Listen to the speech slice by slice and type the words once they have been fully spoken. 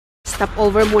Stop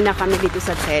over muna kami dito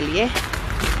sa Celje.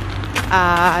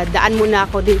 Daan muna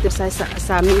ako dito sa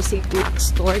music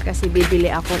store kasi bibili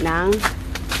ako ng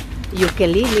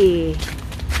ukulele.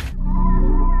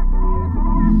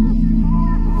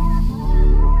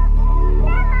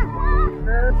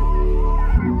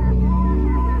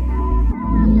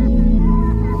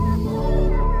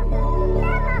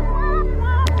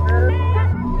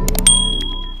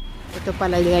 Ito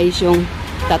pala guys yung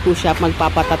tattoo shop.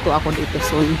 Magpapatattoo ako dito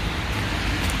soon.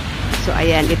 So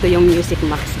ayan, ito yung Music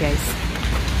Max guys.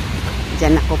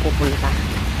 Diyan ako pupunta.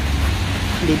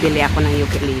 Bibili ako ng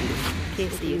ukulele. Okay,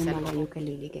 see you sa mga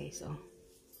ukulele guys. Oh.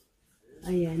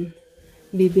 Ayan.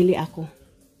 Bibili ako.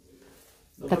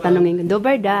 Tatanungin ko,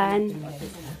 Doberdan.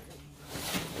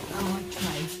 I'll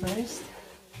try first.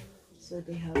 So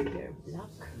they have their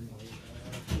black.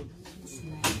 It's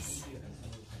nice.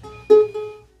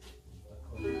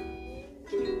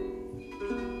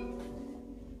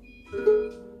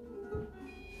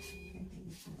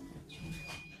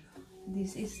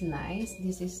 This is nice.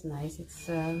 This is nice. It's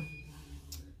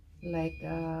like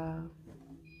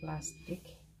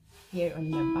plastic here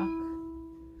on the back.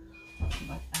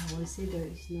 But I will see there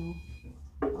is no.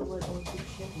 I will also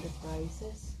check the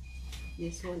prices.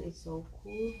 This one is so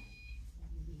cool.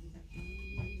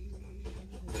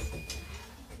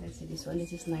 Let's see this one.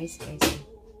 This is nice, guys.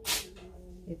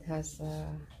 It has a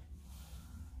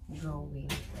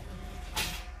drawing.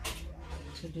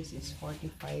 So this is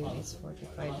 45. It's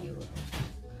 45 euro.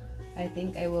 I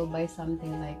think I will buy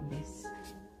something like this.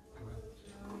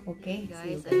 Okay,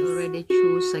 guys, I already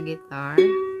choose a guitar,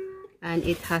 and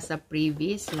it has a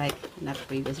previous, like not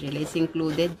previous, really. It's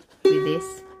included with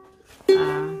this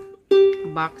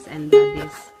box and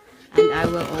this. And I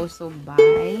will also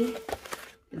buy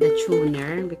the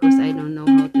tuner because I don't know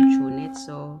how to tune it.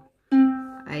 So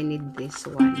I need this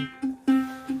one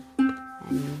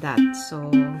and that. So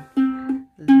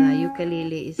the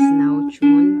ukulele is now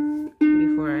tuned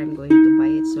before I'm going to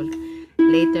buy it. So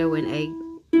later when I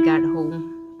got home,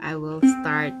 I will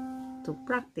start to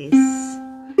practice.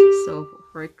 So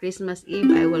for Christmas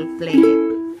Eve, I will play it.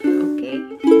 Okay?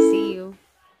 See you.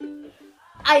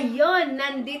 Ayun,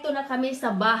 nandito na kami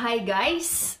sa bahay,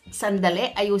 guys.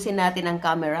 Sandali, ayusin natin ang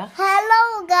camera.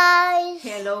 Hello, guys.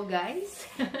 Hello, guys.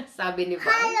 Sabi ni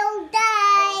Val. Hello,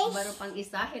 guys. Oh, meron pang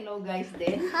isa. Hello, guys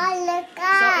din. Hello,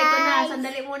 guys. So, ito na.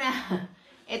 Sandali muna.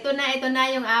 Ito na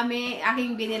yung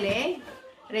aking binili.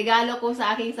 Regalo ko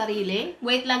sa aking sarili.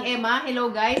 Wait lang, Emma.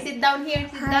 Hello, guys. Sit down here.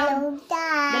 Sit down. Hello,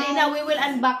 guys. Dali na, we will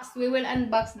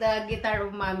unbox the guitar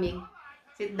of Mommy.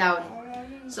 Sit down.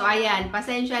 So, ayan.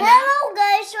 Pasensya na. Hello,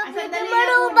 guys. Sandali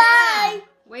lang muna.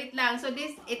 Wait lang. So,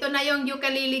 ito na yung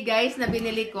ukulele, guys, na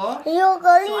binili ko.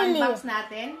 Ukulele. So, unbox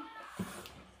natin.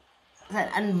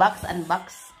 Unbox.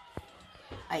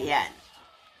 Ayan.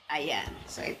 Ayan.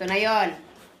 So, ito na yon.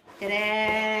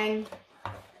 Tadang!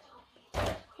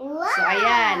 Wow. So,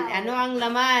 ayan. Ano ang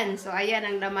laman? So, ayan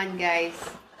ang laman, guys.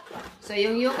 So,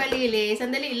 yung ukulele,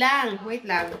 sandali lang. Wait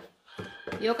lang.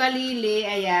 Ukulele,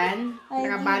 ayan.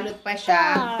 Nakabalot pa siya.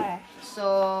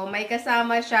 So, may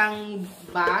kasama siyang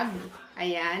bag.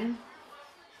 Ayan.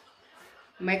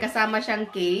 May kasama siyang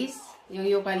case. Yung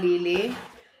ukulele.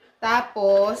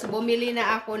 Tapos, bumili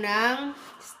na ako ng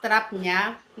strap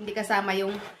niya. Hindi kasama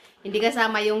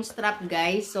yung strap,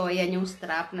 guys. So, ayan yung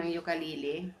strap ng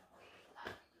ukulele.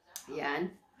 Ayan.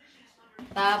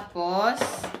 Tapos,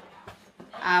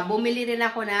 bumili rin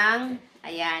ako ng,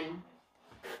 ayan.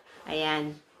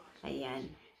 Ayan.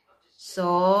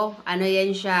 So, ano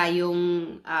yan siya,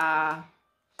 yung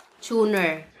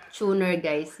tuner. Tuner,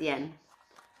 guys, yan.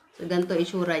 So, ganito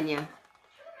itsura niya.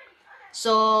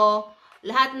 So,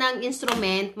 lahat ng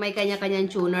instrument, may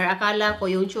kanya-kanyang tuner. Akala ko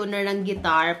yung tuner ng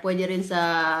guitar, pwede rin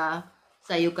sa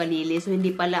ukulele. So,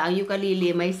 hindi pala. Ang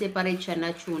ukulele, may separate siya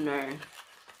na tuner.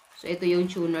 So, ito yung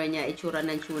tuner niya. Itsura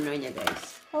ng tuner niya,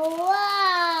 guys.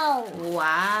 Wow!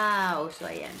 Wow!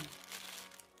 So, ayan.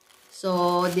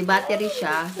 So, di battery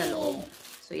siya sa loob.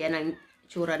 So, yan ang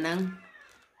itsura ng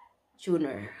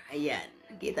tuner. Ayan.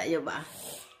 Kita nyo ba?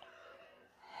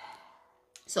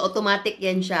 So, automatic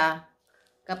yan siya.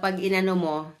 Kapag inano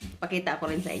mo, pakita ko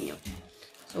rin sa inyo.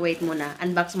 So, wait muna.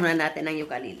 Unbox muna natin ang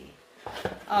ukulele.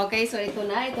 Okay, so ito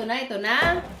na. Teka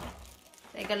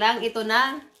lang, ito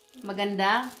na.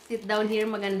 Maganda. Sit down here,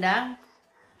 maganda.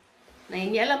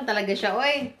 Nangingialam talaga siya,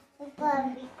 oy.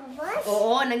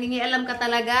 Oo, nangingialam ka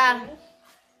talaga.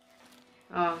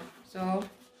 Oh, so,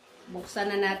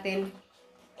 buksan na natin.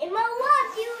 Emma,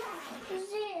 what? You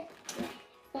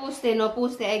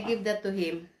Puste. I give that to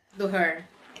him. To her.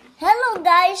 Hello,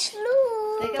 guys.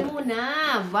 Look. Teka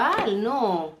muna. Val,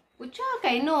 no.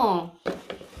 Kutsakay, no.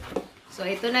 So, So,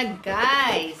 ito na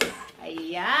guys.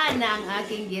 Ayan na ang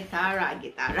aking gitara.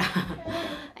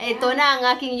 Ito na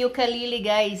ang aking ukulele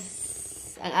guys.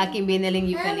 Ang aking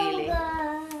biniling ukulele.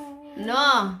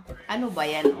 No. Ano ba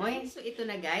yan? Oy, so, ito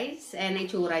na guys. Ayan ang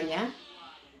itsura niya.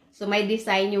 So, may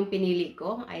design yung pinili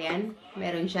ko. Ayan.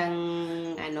 Meron siyang,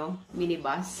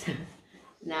 minibus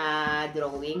na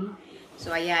drawing.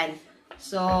 So, ayan.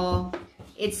 So,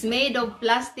 it's made of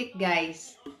plastic,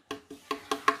 guys.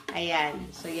 Ayan.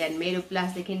 So, yan. Made of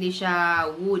plastic. Hindi siya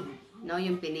wood. No?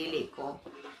 Yung pinili ko.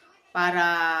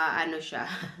 Para, siya.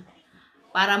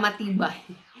 Para matibay.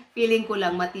 Feeling ko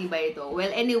lang matibay ito. Well,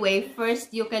 anyway,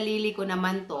 first ukulele ko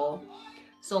naman to.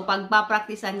 So,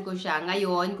 pagpapraktisan ko siya,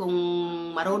 ngayon, kung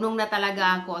marunong na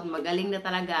talaga ako at magaling na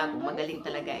talaga ako, magaling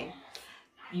talaga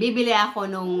bibili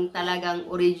ako nung talagang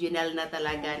original na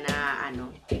talaga na,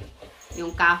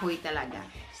 yung kahoy talaga.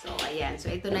 So, ayan.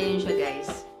 So, ito na yun siya,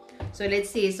 guys. So, let's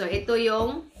see. So, ito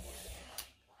yung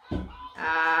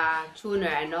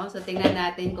tuner, So, tingnan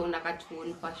natin kung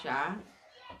naka-tune pa siya.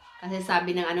 Kasi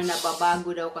sabi ng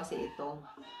nababago daw kasi ito.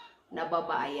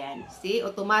 Nababa, ayan. See,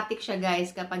 automatic siya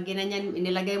guys. Kapag ginanyan,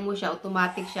 inilagay mo siya,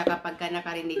 automatic siya kapag ka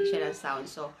nakarinig siya ng sound.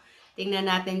 So, tingnan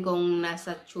natin kung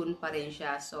nasa tune pa rin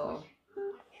siya. So,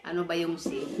 ano ba yung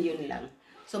C? Yun lang.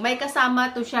 So, may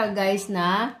kasama to siya guys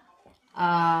na,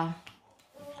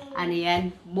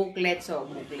 booklet.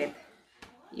 So, booklet.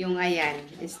 Yung ayan,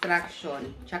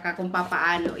 instruction. Tsaka kung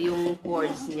papaano yung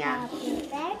chords niya.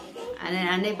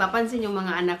 Papansin yung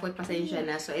mga anak ko, pasensya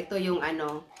na. So, ito yung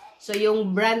So,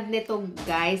 yung brand nito,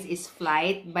 guys, is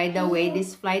Flight. By the way,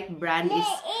 this Flight brand is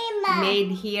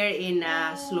made here in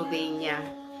Slovenia.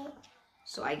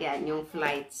 So, again, yung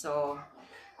Flight. So,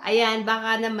 ayan,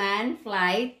 baka naman,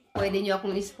 Flight, pwede nyo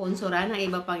akong isponsoran ng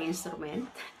iba pang instrument.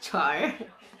 Char.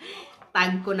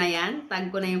 Tag ko na yan. Tag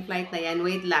ko na yung Flight na yan.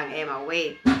 Wait lang, Emma,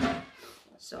 wait.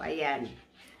 So, ayan.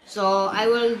 So, I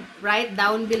will write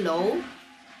down below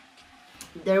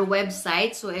their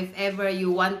website. So, if ever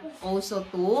you want also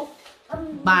to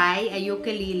buy a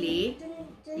ukulele,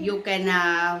 you can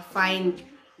find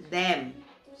them.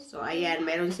 So, ayan,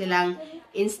 meron silang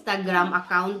Instagram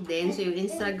account din. So, yung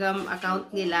Instagram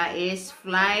account nila is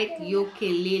Flight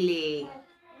Ukulele.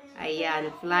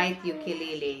 Ayan, Flight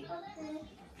Ukulele.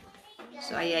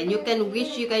 So, ayan, you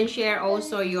can share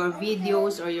also your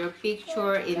videos or your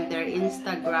picture in their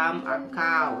Instagram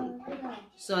account.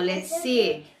 So, let's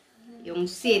see. Yung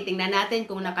C, tingnan natin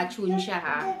kung naka-tune siya,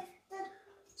 ha.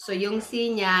 So, yung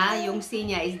C niya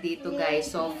is dito,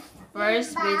 guys. So,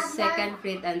 first fret, second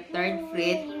fret, and third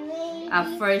fret,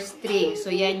 first string. So,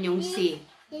 yan yung C.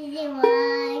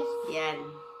 Yan.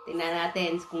 Tingnan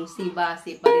natin kung C ba,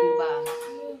 C pa rin ba.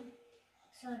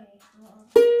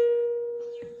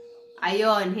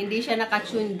 Ayun, hindi siya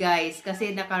naka-tune, guys,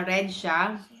 kasi naka-red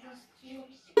siya.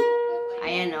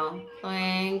 Ayan,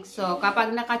 Thanks. So,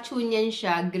 kapag naka-tune yan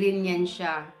siya, green yan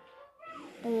siya.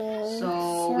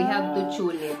 So, we have to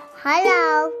tune it.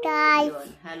 Hello, guys. Ayun.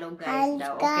 Hello, guys.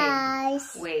 Daw. Okay.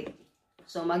 Wait.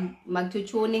 So,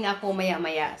 mag-tuning ako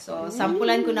maya-maya. So,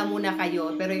 sampulan ko na muna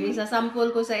kayo. Pero yung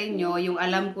isasample ko sa inyo, yung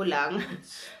alam ko lang.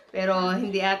 Pero,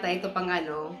 hindi ata ito pang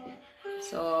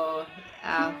So,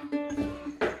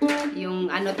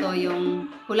 yung yung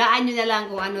hulaan nyo na lang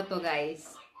kung ano to,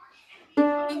 guys.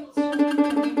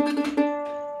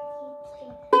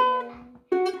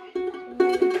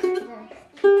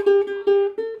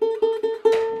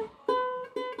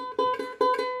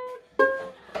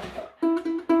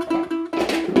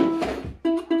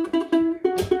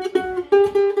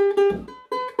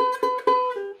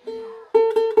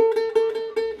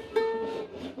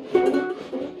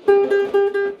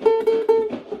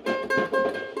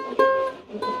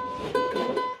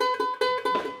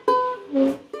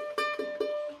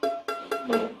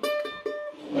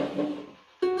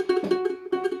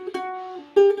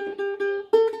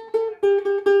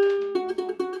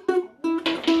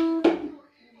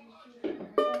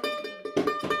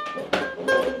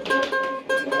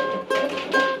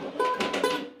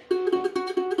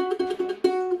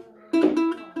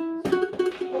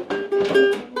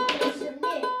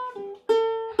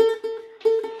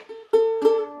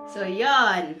 So,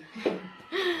 yun.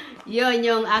 Yun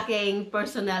yung aking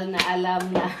personal na alam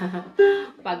na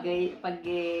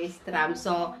pag-strum.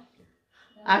 So,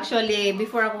 actually,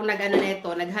 before ako nag-ano nito,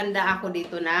 naghanda ako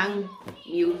dito ng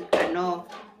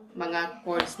mga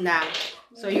chords na.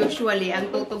 So, usually, ang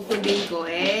tutugtugin ko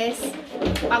is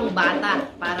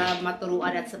pang-bata para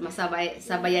maturuan at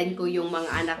sabayan ko yung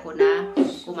mga anak ko na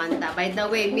kumanta. By the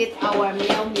way, meet our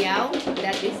meow meow.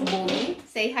 That is Bobby.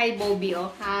 Say hi, Bobby. Oh,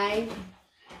 hi.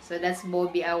 So, that's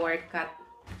Bobby, our cat.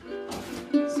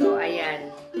 So,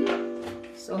 ayan.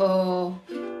 So, So,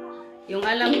 yung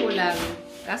alam ko lang,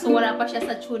 kaso wala pa siya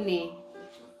sa tune eh.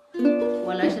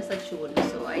 Wala siya sa tune.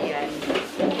 So, ayan.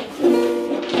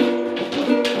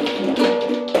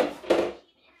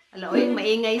 Hala, oy,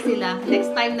 maingay sila.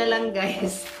 Next time na lang,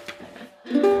 guys.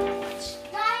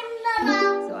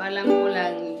 So, alam ko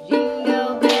lang,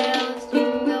 jingle bells,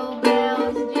 jingle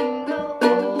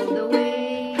all the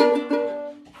way.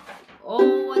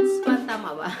 Oh, what's fun?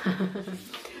 Tama ba?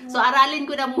 So, aralin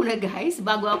ko na muna, guys,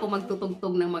 bago ako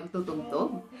magtutugtog ng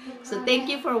magtutugtog. So, thank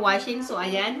you for watching. So,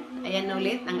 ayan. Ayan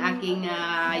ulit ang aking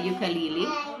ukulele.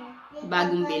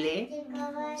 Bagong bili.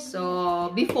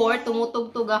 So, before,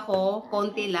 tumutugtog ako,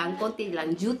 konti lang,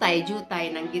 jutay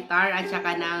ng guitar at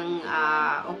saka ng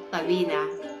octavina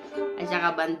at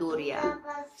saka bandurria.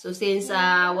 So, since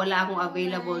wala akong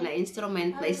available na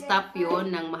instrument, na-stop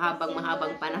yun ng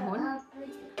mahabang panahon.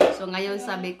 So, ngayon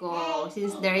sabi ko,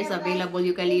 since there is available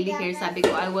ukulele here, sabi ko,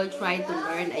 I will try to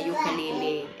learn a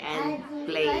ukulele and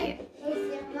play it.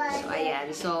 So,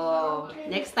 ayan. So,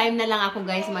 next time na lang ako,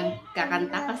 guys,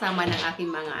 magkakanta kasama ng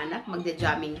aking mga anak.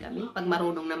 Magja-jamming kami pag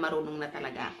marunong na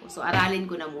talaga ako. So, aralin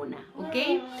ko na muna.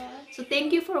 Okay? So,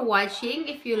 thank you for watching.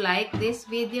 If you like this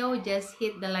video, just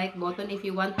hit the like button. If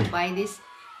you want to buy this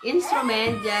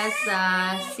instrument, just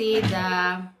see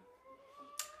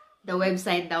the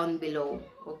website down below.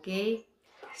 Okay?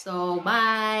 So,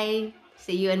 bye!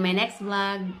 See you in my next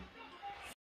vlog.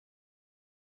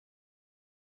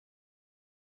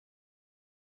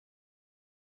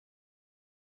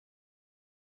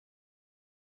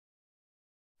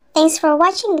 Thanks for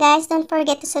watching, guys. Don't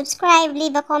forget to subscribe,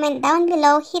 leave a comment down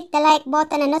below, hit the like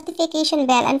button and notification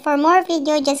bell. And for more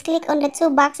video, just click on the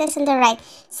 2 boxes on the right.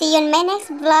 See you in my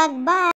next vlog. Bye!